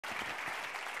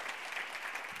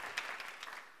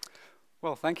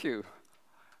Well, thank you.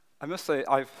 I must say,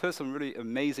 I've heard some really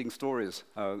amazing stories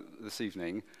this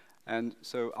evening, and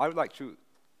so I would like to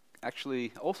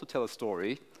actually also tell a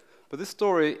story, but this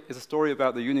story is a story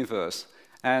about the universe,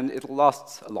 and it'll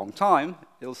last a long time.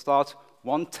 It'll start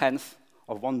 1/10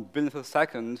 of 1 billionth of a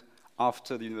second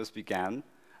after the universe began,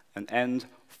 and end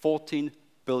 14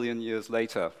 billion years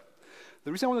later.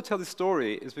 The reason I want to tell this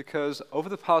story is because over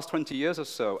the past 20 years or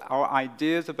so, our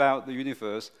ideas about the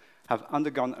universe have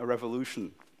undergone a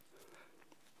revolution.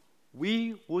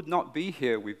 We would not be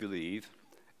here, we believe,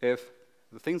 if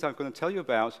the things I'm going to tell you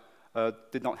about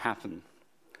did not happen.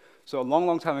 So a long,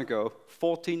 long time ago,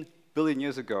 14 billion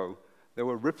years ago, there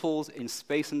were ripples in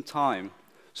space and time,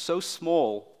 so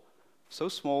small,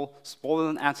 smaller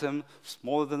than an atom,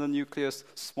 smaller than the nucleus,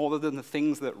 smaller than the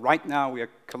things that right now we are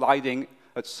colliding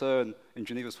at CERN in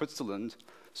Geneva, Switzerland,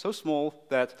 so small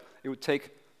that it would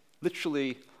take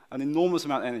literally an enormous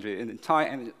amount of energy, an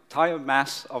entire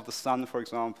mass of the sun, for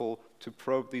example, to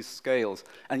probe these scales.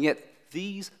 And yet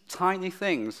these tiny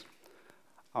things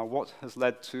are what has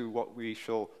led to what we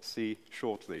shall see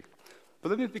shortly.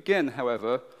 But let me begin,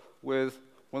 however, with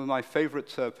one of my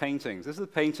favorite paintings. This is a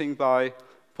painting by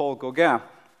Paul Gauguin.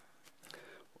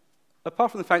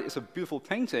 Apart from the fact it's a beautiful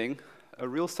painting, a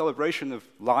real celebration of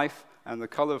life and the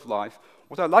color of life,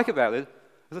 what I like about it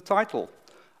is the title.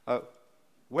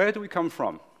 Where do we come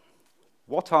from?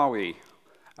 What are we?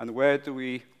 And where do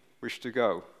we wish to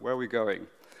go? Where are we going?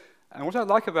 And what I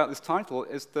like about this title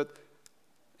is that,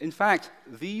 in fact,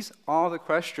 these are the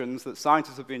questions that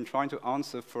scientists have been trying to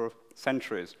answer for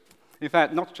centuries. In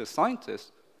fact, not just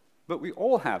scientists, but we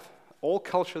all have. All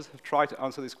cultures have tried to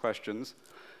answer these questions.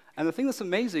 And the thing that's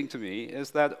amazing to me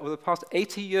is that over the past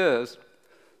 80 years,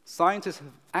 scientists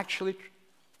have actually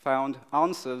found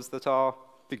answers that are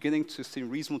beginning to seem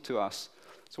reasonable to us.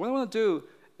 So what I want to do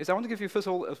is I want to give you, first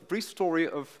of all, a brief story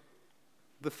of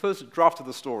the first draft of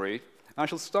the story. And I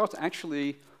shall start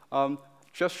actually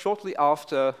just shortly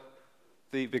after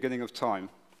the beginning of time.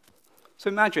 So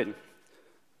imagine,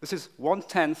 this is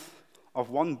 1/10 of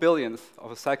 1 billionth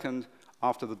of a second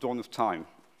after the dawn of time.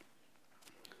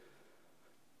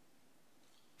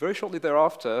 Very shortly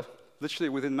thereafter, literally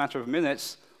within a matter of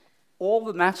minutes, all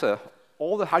the matter,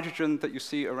 all the hydrogen that you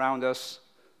see around us,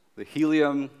 the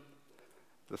helium,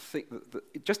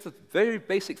 just the very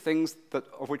basic things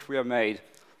of which we are made,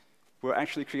 were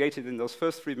actually created in those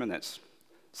first 3 minutes.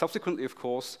 Subsequently, of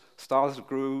course, stars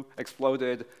grew,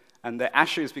 exploded, and their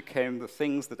ashes became the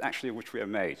things that actually of which we are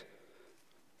made.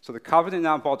 So the carbon in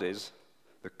our bodies,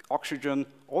 the oxygen,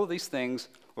 all of these things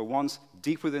were once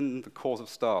deep within the cores of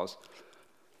stars.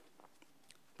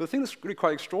 But the thing that's really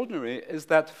quite extraordinary is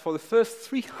that for the first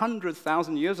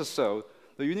 300,000 years or so,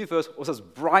 the universe was as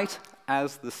bright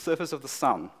as the surface of the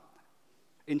sun,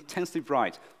 intensely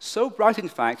bright. So bright, in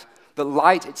fact, that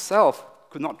light itself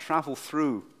could not travel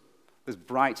through this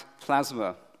bright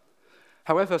plasma.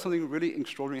 However, something really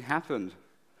extraordinary happened.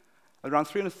 Around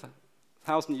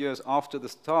 300,000 years after the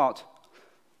start,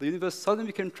 the universe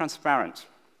suddenly became transparent,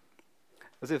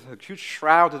 as if a huge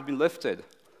shroud had been lifted.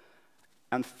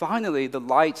 And finally, the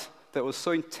light that was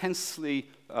so intensely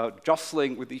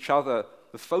jostling with each other,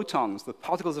 the photons, the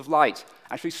particles of light,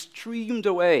 actually streamed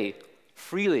away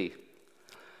freely.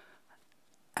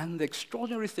 And the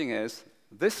extraordinary thing is,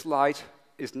 this light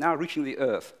is now reaching the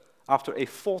Earth after a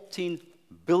 14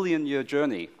 billion year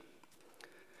journey.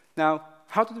 Now,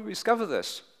 how did we discover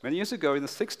this? Many years ago, in the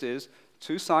 60s,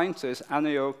 two scientists,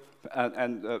 Anio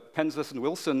and Penslis and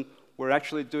Wilson, were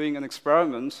actually doing an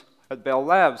experiment at Bell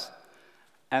Labs.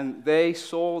 And they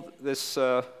saw this,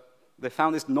 they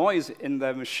found this noise in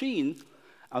their machine,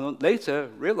 and later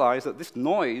realized that this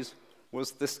noise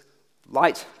was this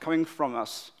light coming from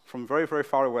us from very, very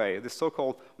far away, this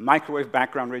so-called microwave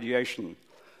background radiation.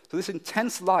 So this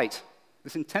intense light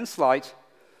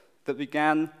that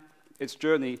began its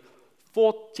journey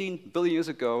 14 billion years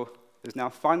ago is now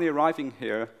finally arriving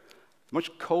here,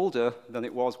 much colder than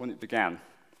it was when it began.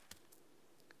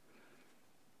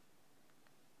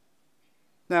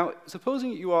 Now,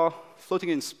 supposing you are floating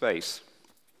in space.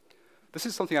 This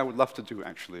is something I would love to do,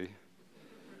 actually.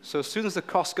 So as soon as the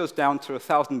cost goes down to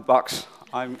 $1,000,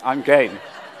 I'm game.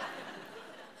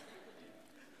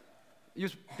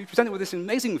 You'd be presented with this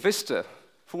amazing vista.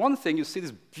 For one thing, you see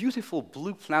this beautiful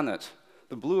blue planet.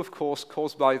 The blue, of course,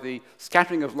 caused by the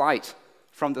scattering of light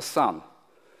from the sun.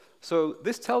 So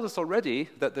this tells us already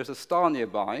that there's a star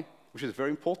nearby, which is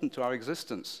very important to our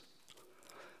existence.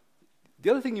 The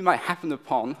other thing you might happen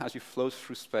upon as you float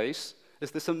through space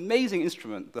is this amazing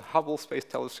instrument, the Hubble Space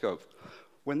Telescope.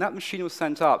 When that machine was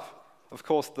sent up, of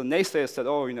course, the naysayers said,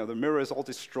 oh, the mirror is all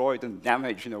destroyed and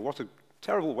damaged, what a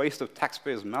terrible waste of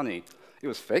taxpayers' money. It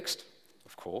was fixed,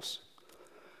 of course.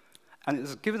 And it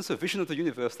has given us a vision of the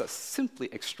universe that's simply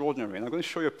extraordinary. And I'm going to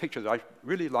show you a picture that I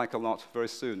really like a lot very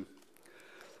soon.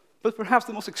 But perhaps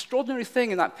the most extraordinary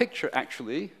thing in that picture,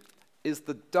 actually, is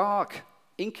the dark,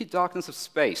 inky darkness of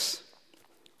space.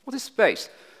 What is space?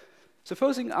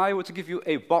 Supposing I were to give you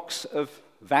a box of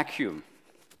vacuum,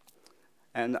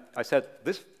 and I said,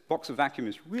 this box of vacuum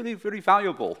is really, really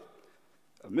valuable,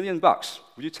 $1 million.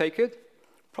 Would you take it?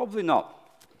 Probably not.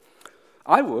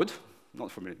 I would,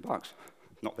 not for $1 million,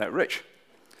 not that rich.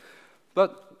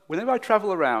 But whenever I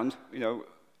travel around,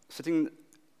 sitting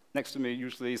next to me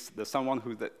usually there's someone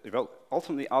who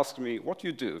ultimately asks me, what do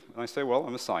you do? And I say, well,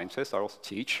 I'm a scientist, I also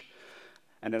teach.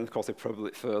 And then, of course, they probe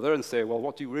it further and say, well,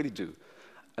 what do you really do?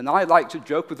 And I like to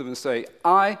joke with them and say,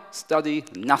 I study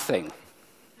nothing.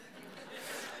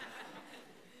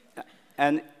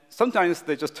 And sometimes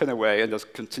they just turn away and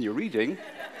just continue reading.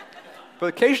 But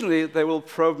occasionally, they will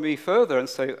probe me further and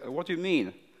say, what do you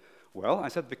mean? Well, I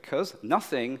said, because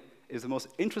nothing is the most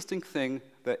interesting thing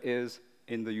there is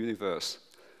in the universe.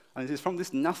 And it is from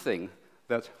this nothing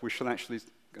that we shall actually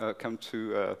come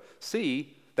to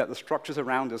see that the structures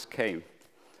around us came.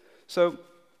 So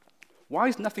why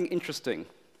is nothing interesting?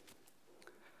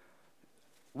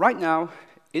 Right now,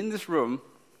 in this room,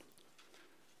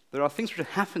 there are things which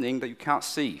are happening that you can't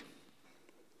see,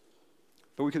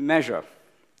 but we can measure.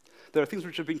 There are things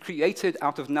which have been created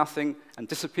out of nothing and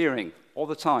disappearing all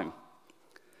the time.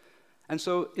 And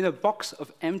so in a box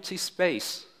of empty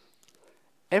space,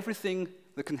 everything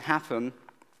that can happen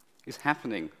is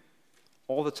happening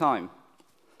all the time.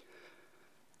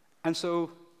 And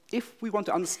so if we want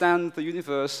to understand the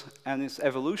universe and its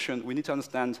evolution, we need to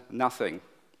understand nothing.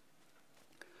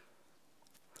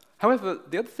 However,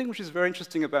 the other thing which is very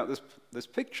interesting about this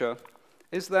picture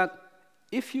is that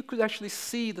if you could actually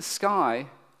see the sky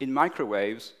in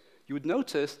microwaves, you would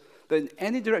notice that in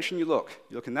any direction you look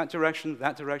in that direction,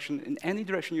 in any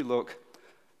direction you look,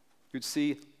 you'd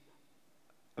see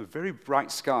a very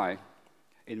bright sky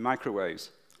in microwaves.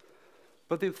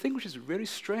 But the thing which is really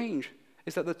strange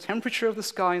is that the temperature of the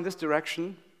sky in this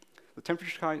direction, the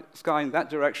temperature of the sky in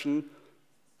that direction,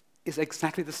 is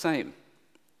exactly the same.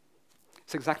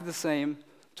 It's exactly the same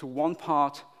to 1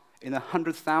 part in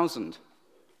 100,000.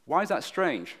 Why is that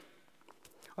strange?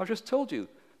 I've just told you,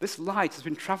 this light has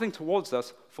been traveling towards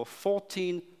us for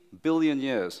 14 billion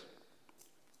years,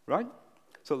 right?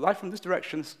 So light from this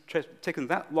direction has taken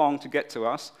that long to get to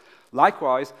us.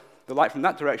 Likewise, the light from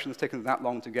that direction has taken that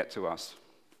long to get to us.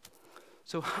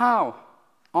 So how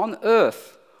on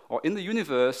Earth or in the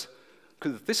universe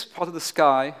could this part of the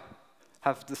sky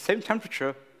have the same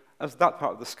temperature as that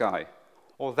part of the sky,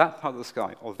 or that part of the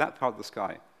sky, or that part of the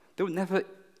sky? They were never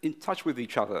in touch with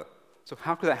each other. So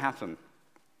how could that happen?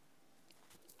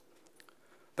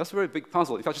 That's a very big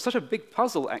puzzle. In fact, it's such a big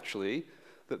puzzle, actually,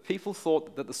 that people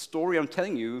thought that the story I'm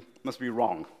telling you must be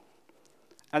wrong.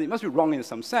 And it must be wrong in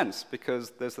some sense, because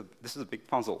this is a big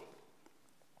puzzle.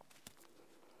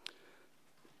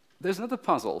 There's another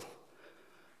puzzle.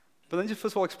 But let me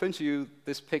first of all explain to you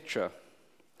this picture.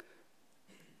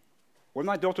 When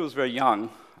my daughter was very young,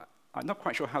 I'm not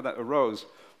quite sure how that arose,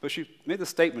 but she made a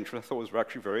statement which I thought was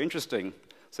actually very interesting.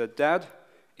 Said, Dad,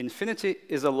 infinity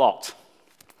is a lot.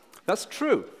 That's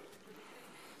true.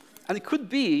 And it could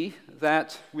be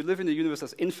that we live in a universe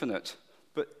that's infinite,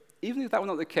 but even if that were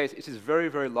not the case, it is very,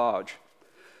 very large.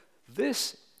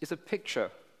 This is a picture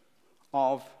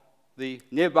of the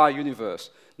nearby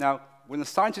universe. Now, when a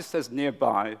scientist says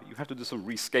nearby, you have to do some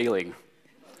rescaling.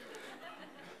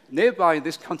 Nearby in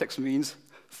this context means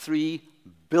 3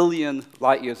 billion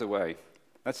light years away.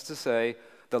 That's to say,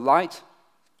 the light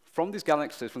from these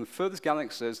galaxies, from the furthest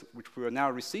galaxies, which we are now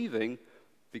receiving,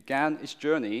 began its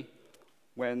journey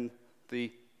when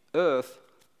the Earth,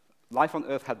 life on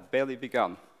Earth had barely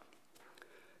begun.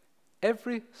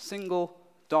 Every single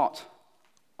dot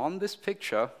on this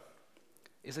picture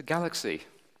is a galaxy.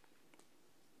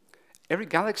 Every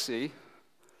galaxy,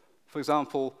 for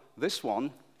example, this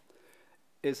one,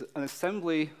 is an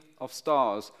assembly of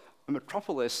stars, a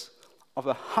metropolis of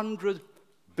 100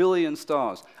 billion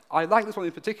stars. I like this one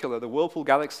in particular, the Whirlpool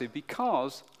Galaxy,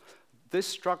 because this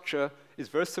structure is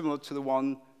very similar to the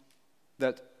one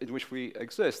in which we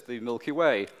exist, the Milky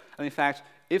Way. And in fact,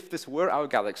 if this were our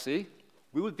galaxy,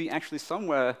 we would be actually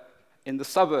somewhere in the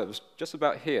suburbs, just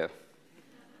about here.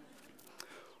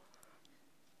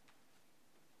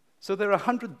 So there are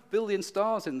 100 billion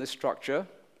stars in this structure,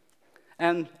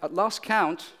 and at last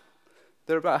count,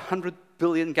 there are about 100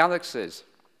 billion galaxies.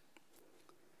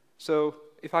 So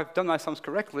if I've done my sums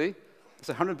correctly, it's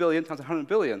 100 billion times 100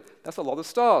 billion. That's a lot of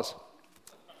stars.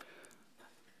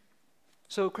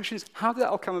 So the question is, how did that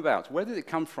all come about? Where did it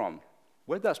come from?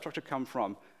 Where did that structure come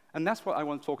from? And that's what I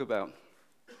want to talk about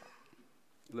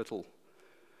a little.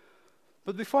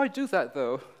 But before I do that,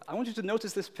 though, I want you to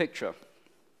notice this picture.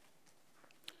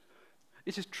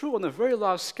 It is true on a very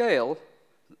large scale,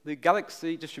 the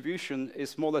galaxy distribution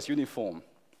is more or less uniform.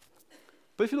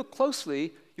 But if you look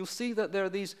closely, you'll see that there are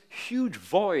these huge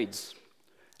voids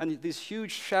and these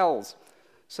huge shells.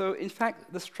 So in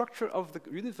fact, the structure of the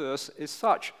universe is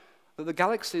such that the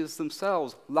galaxies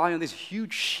themselves lie on these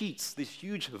huge sheets, these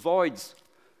huge voids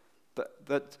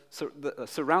that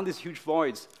surround these huge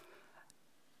voids.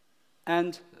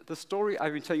 And the story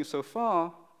I've been telling you so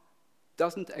far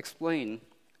doesn't explain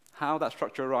how that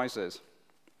structure arises.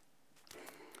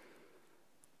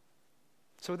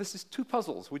 So this is two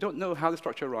puzzles. We don't know how the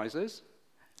structure arises,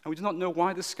 and we do not know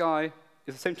why the sky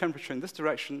is the same temperature in this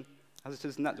direction as it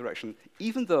is in that direction,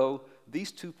 even though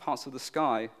these two parts of the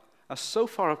sky are so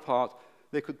far apart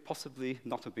they could possibly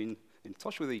not have been in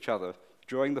touch with each other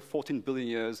during the 14 billion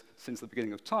years since the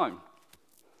beginning of time.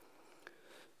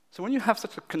 So when you have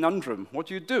such a conundrum, what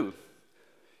do?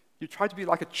 You try to be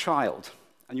like a child,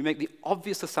 and you make the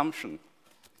obvious assumption.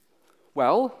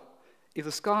 Well, if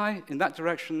the sky in that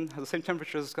direction has the same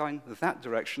temperature as the sky in that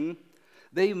direction,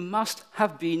 they must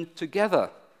have been together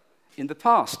in the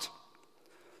past.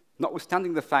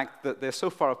 Notwithstanding the fact that they're so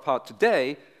far apart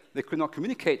today, they could not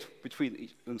communicate between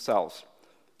themselves.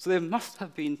 So they must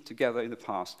have been together in the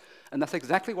past. And that's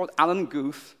exactly what Alan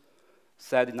Guth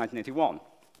said in 1981.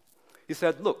 He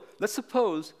said, look, let's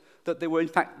suppose that they were in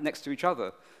fact next to each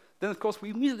other. Then, of course, we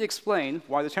immediately explain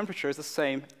why the temperature is the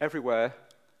same everywhere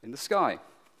in the sky,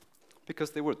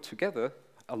 because they were together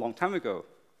a long time ago.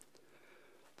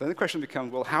 Then the question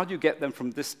becomes, well, how do you get them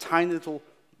from this tiny little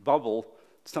bubble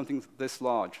to something this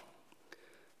large?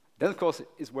 Then, of course,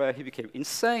 is where he became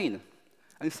insane.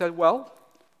 And he said, well,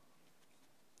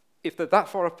 if they're that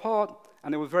far apart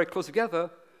and they were very close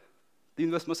together, the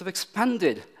universe must have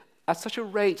expanded at such a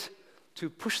rate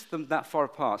to push them that far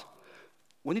apart.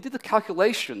 When he did the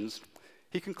calculations,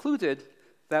 he concluded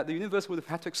that the universe would have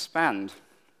had to expand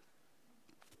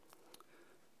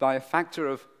by a factor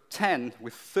of 10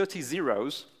 with 30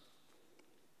 zeros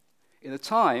in a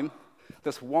time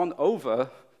that's 1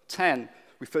 over 10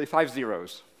 with 35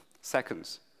 zeros,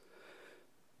 seconds.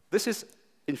 This is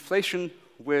inflation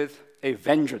with a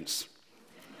vengeance,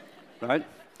 right?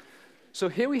 So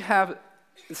here we have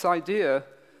this idea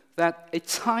that a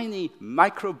tiny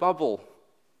micro bubble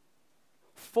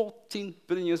 14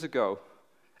 billion years ago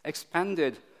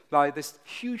expanded by this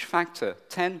huge factor,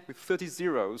 10 with 30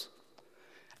 zeros.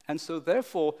 And so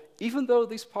therefore, even though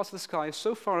these parts of the sky are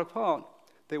so far apart,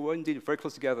 they were indeed very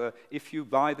close together if you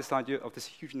buy this idea of this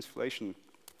huge inflation.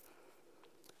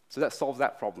 So that solves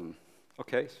that problem.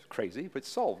 Okay, it's crazy, but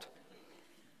it's solved.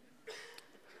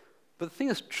 But the thing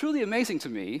that's truly amazing to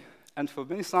me, and for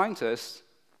many scientists,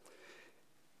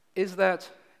 is that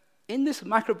in this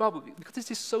microbubble, because this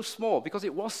is so small, because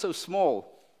it was so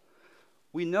small,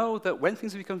 we know that when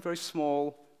things become very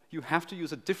small, you have to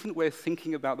use a different way of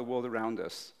thinking about the world around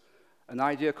us, an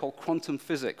idea called quantum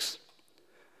physics.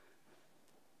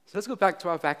 So let's go back to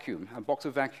our vacuum, our box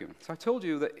of vacuum. So I told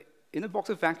you that in a box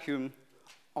of vacuum,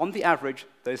 on the average,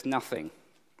 there's nothing.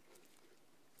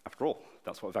 After all,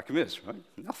 that's what a vacuum is, right?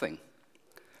 Nothing.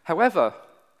 However,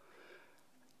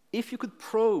 if you could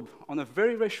probe on a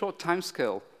very, very short time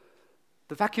scale,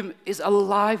 the vacuum is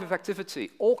alive with activity.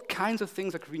 All kinds of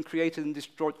things are being created and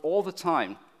destroyed all the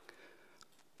time.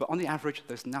 But on the average,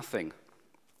 there's nothing.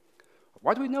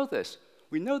 Why do we know this?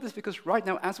 We know this because right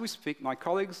now, as we speak, my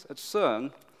colleagues at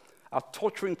CERN are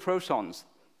torturing protons.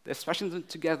 They're smashing them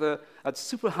together at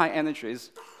super high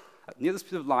energies, near the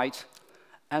speed of light.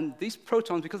 And these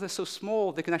protons, because they're so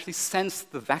small, they can actually sense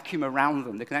the vacuum around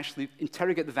them. They can actually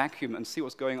interrogate the vacuum and see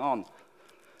what's going on.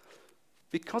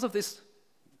 Because of this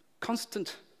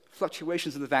constant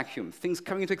fluctuations in the vacuum, things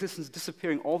coming into existence,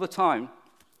 disappearing all the time,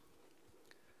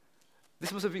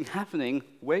 this must have been happening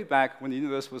way back when the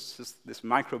universe was just this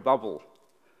micro bubble.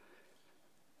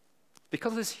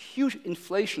 Because of this huge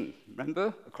inflation,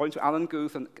 remember, according to Alan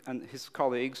Guth and his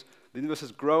colleagues, the universe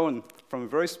has grown from a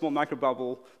very small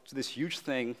microbubble to this huge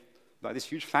thing, by this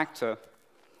huge factor.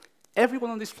 Every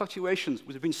one of these fluctuations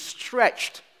would have been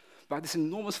stretched by this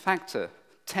enormous factor,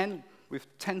 10 with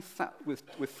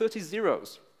 30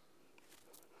 zeros.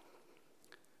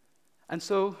 And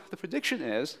so the prediction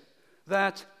is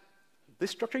that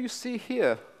this structure you see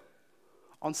here,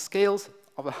 on scales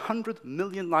of 100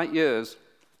 million light years,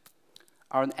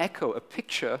 are an echo, a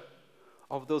picture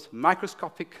of those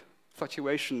microscopic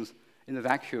fluctuations in the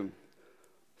vacuum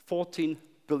 14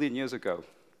 billion years ago.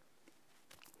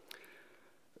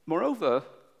 Moreover,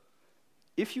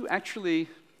 if you actually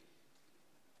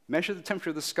measure the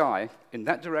temperature of the sky in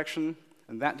that direction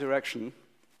and that direction,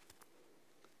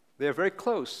 they are very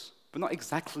close, but not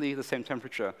exactly the same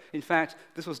temperature. In fact,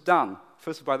 this was done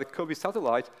first by the Kirby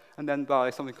satellite and then by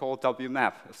something called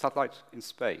WMAP, a satellite in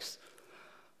space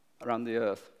around the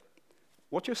Earth.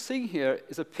 What you're seeing here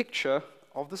is a picture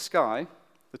of the sky,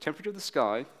 the temperature of the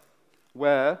sky,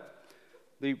 where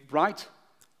the bright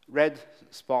red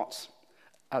spots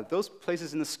are those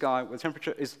places in the sky where the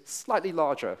temperature is slightly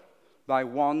larger by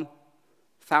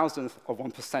 1/1000th of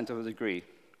 1% of a degree.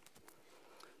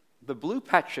 The blue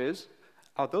patches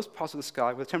are those parts of the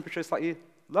sky where the temperature is slightly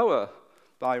lower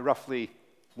by roughly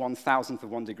 1/1000th of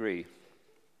 1 degree.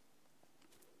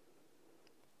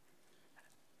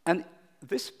 And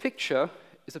this picture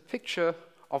is a picture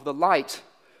of the light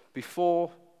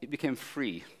before it became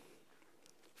free,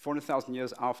 400,000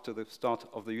 years after the start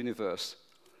of the universe.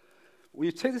 When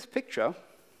you take this picture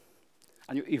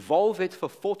and you evolve it for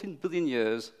 14 billion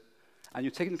years, and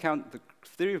you take into account the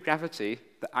theory of gravity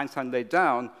that Einstein laid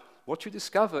down, what you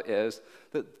discover is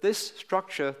that this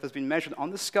structure that's been measured on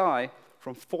the sky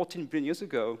from 14 billion years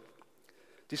ago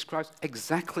describes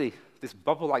exactly this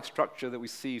bubble-like structure that we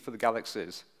see for the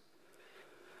galaxies.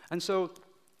 And so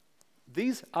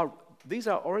these are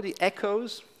already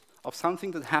echoes of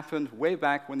something that happened way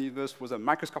back when the universe was a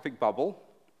microscopic bubble.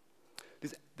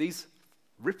 These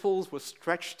ripples were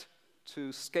stretched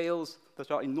to scales that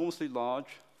are enormously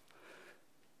large.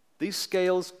 These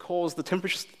scales cause the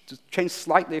temperature to change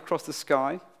slightly across the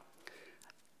sky.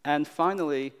 And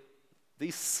finally,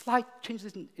 these slight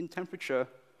changes in temperature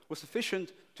were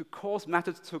sufficient to cause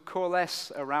matter to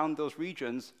coalesce around those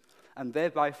regions and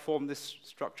thereby form this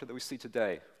structure that we see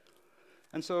today.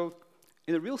 And so,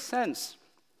 in a real sense,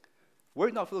 were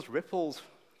it not for those ripples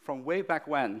from way back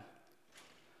when,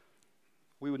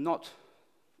 we would not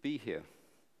be here.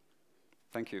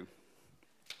 Thank you.